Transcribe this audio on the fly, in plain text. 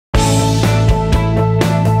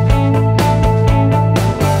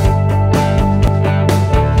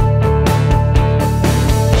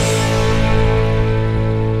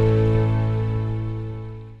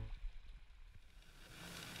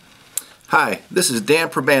Hi, this is Dan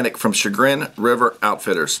Probandic from Chagrin River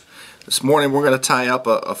Outfitters. This morning we're going to tie up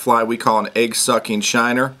a fly we call an egg-sucking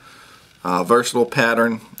shiner. Versatile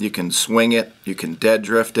pattern. You can swing it, you can dead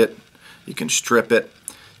drift it, you can strip it,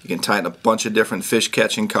 you can tie it in a bunch of different fish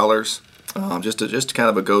catching colors. Just kind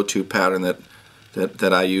of a go-to pattern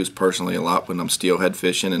that I use personally a lot when I'm steelhead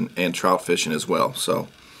fishing and trout fishing as well. So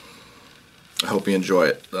I hope you enjoy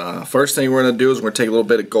it. First thing we're going to do is we're going to take a little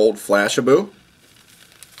bit of gold flashabou.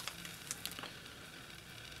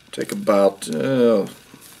 Take about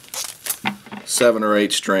 7 or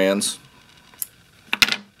 8 strands.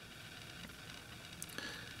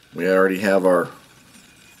 We already have the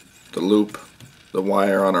loop, the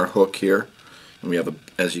wire on our hook here, and we have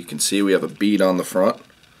as you can see, we have a bead on the front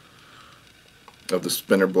of the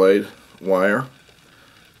spinner blade wire. I'm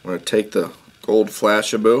going to take the gold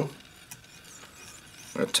flashabou.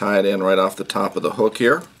 I'm going to tie it in right off the top of the hook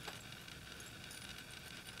here.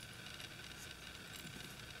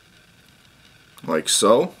 Like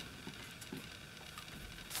so.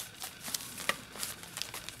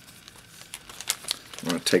 I'm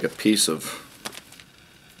going to take a piece of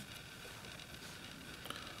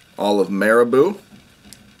olive marabou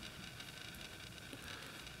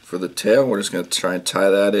for the tail. We're just going to try and tie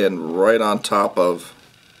that in right on top of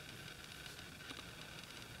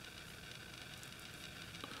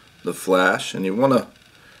the flash, and you want to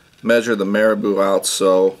measure the marabou out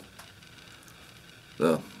so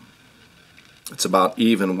it's about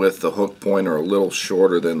even with the hook point, or a little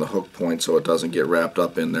shorter than the hook point, so it doesn't get wrapped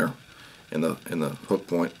up in there in the hook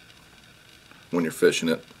point when you're fishing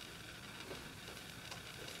it.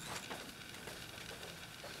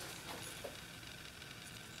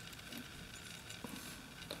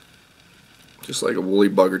 Just like a woolly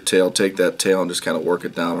bugger tail, take that tail and just kind of work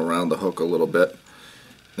it down around the hook a little bit.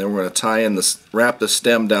 Then we're going to tie in this, wrap the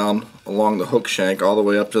stem down along the hook shank all the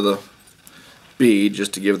way up to the bead,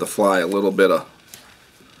 just to give the fly a little bit of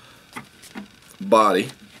body.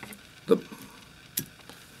 Wrap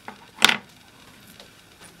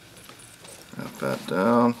that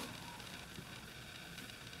down.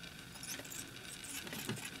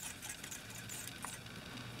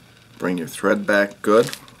 Bring your thread back good.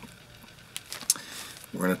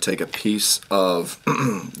 We're going to take a piece of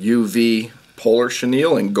UV polar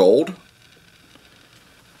chenille in gold. I'm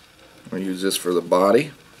going to use this for the body.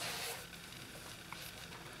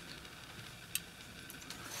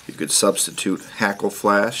 You could substitute hackle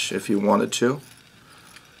flash if you wanted to.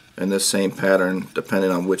 In this same pattern,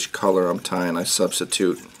 depending on which color I'm tying, I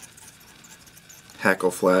substitute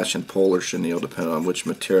hackle flash and polar chenille depending on which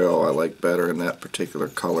material I like better in that particular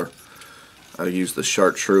color. I use the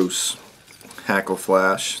chartreuse hackle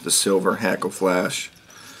flash, the silver hackle flash,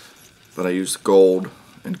 but I use gold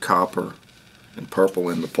and copper and purple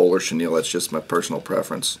in the polar chenille. That's just my personal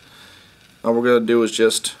preference. All we're going to do is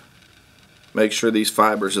just make sure these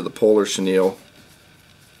fibers of the polar chenille,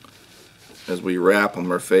 as we wrap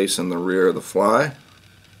them, are facing the rear of the fly.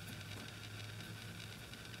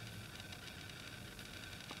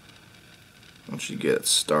 Once you get it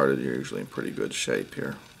started, you're usually in pretty good shape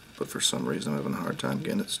here, but for some reason I'm having a hard time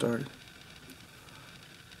getting it started.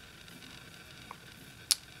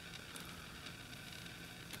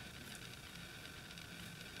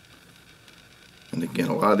 And again,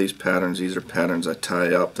 a lot of these patterns, these are patterns I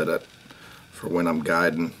tie up for when I'm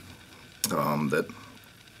guiding, that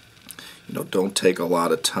don't take a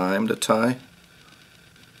lot of time to tie,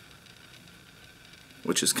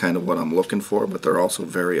 which is kind of what I'm looking for, but they're also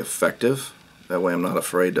very effective. That way I'm not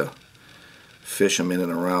afraid to fish them in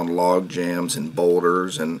and around log jams and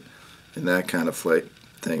boulders and that kind of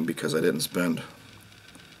thing, because I didn't spend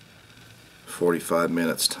 45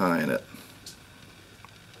 minutes tying it.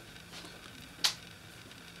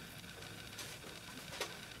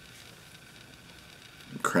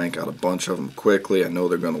 Crank out a bunch of them quickly. I know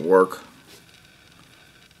they're going to work.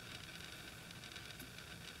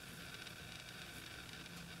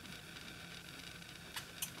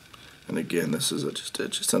 And again, this is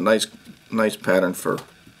just a nice pattern for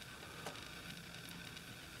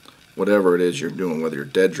whatever it is you're doing, whether you're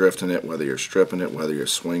dead drifting it, whether you're stripping it, whether you're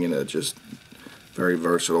swinging it. Just very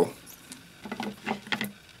versatile.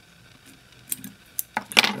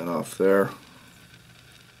 Get that off there.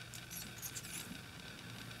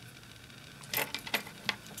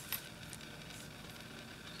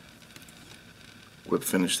 Whip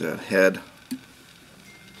finish that head.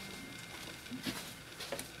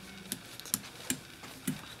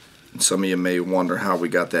 And some of you may wonder how we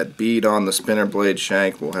got that bead on the spinner blade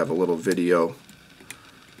shank. We'll have a little video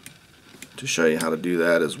to show you how to do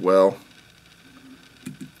that as well,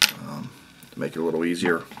 to make it a little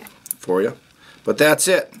easier for you. But that's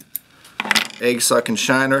it. egg sucking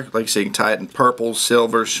shiner. Like I say, you can tie it in purple,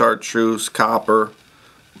 silver, chartreuse, copper,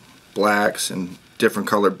 blacks, and different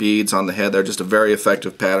color beads on the head. They're just a very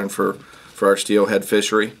effective pattern for our steelhead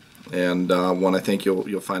fishery, and one I think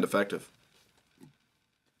you'll find effective.